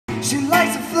She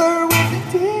likes to flirt with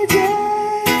the DJ,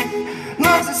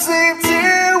 loves to sleep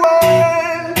till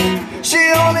 1.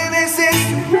 She only listens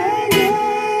to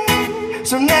reggae,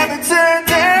 so never turn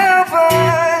down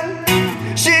fun.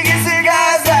 She gets the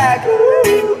guys like ooh,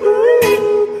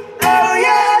 ooh, oh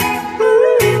yeah,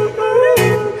 ooh,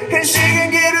 ooh. And she can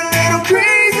get a little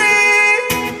crazy,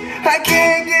 I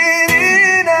can't get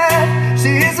enough. She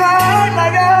hits my heart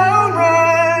like a home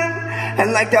run,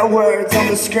 and like that words on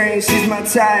the screen, she's my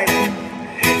type.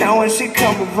 Now when she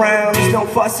come around, there's no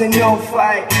fuss and no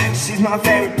fight. She's my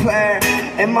favorite player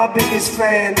and my biggest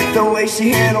fan. The way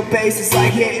she handle bass is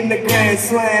like hitting the Grand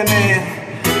Slam, man.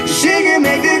 She can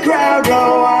make the crowd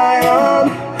go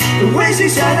wild. The way she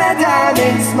shine that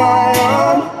diamond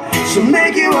smile, she'll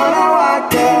make you wanna walk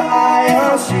the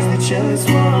aisle. She's the chillest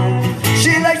one.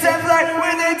 She likes to flirt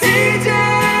with the DJ.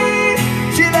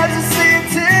 She loves to sleep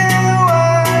till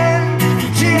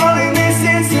 1. She only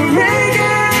listens to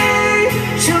reggae,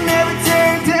 she'll never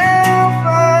turn down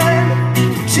fun.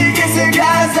 She gets the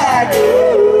guys like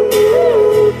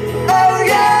ooh, oh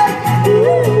yeah,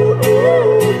 ooh,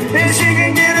 ooh. And she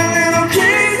can get a little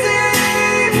crazy,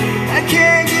 I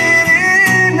can't get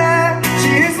enough. She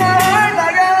hits my heart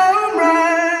like a home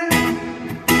run.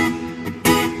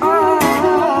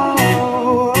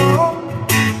 Oh,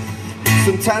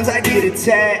 sometimes I get a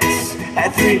text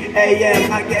at 3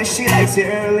 a.m. I guess she likes it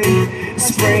early.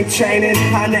 Spring training,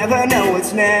 I never know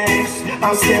what's next.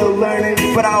 I'm still learning,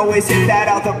 but I always hit that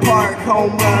out the park.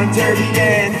 Home run, derby,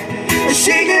 and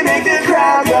she can make the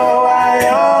crowd go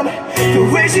wild. The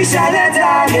way she shine that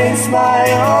diamond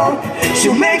smile,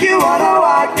 she'll make you wanna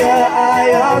walk the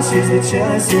aisle. She's the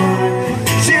chillest one.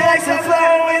 She likes to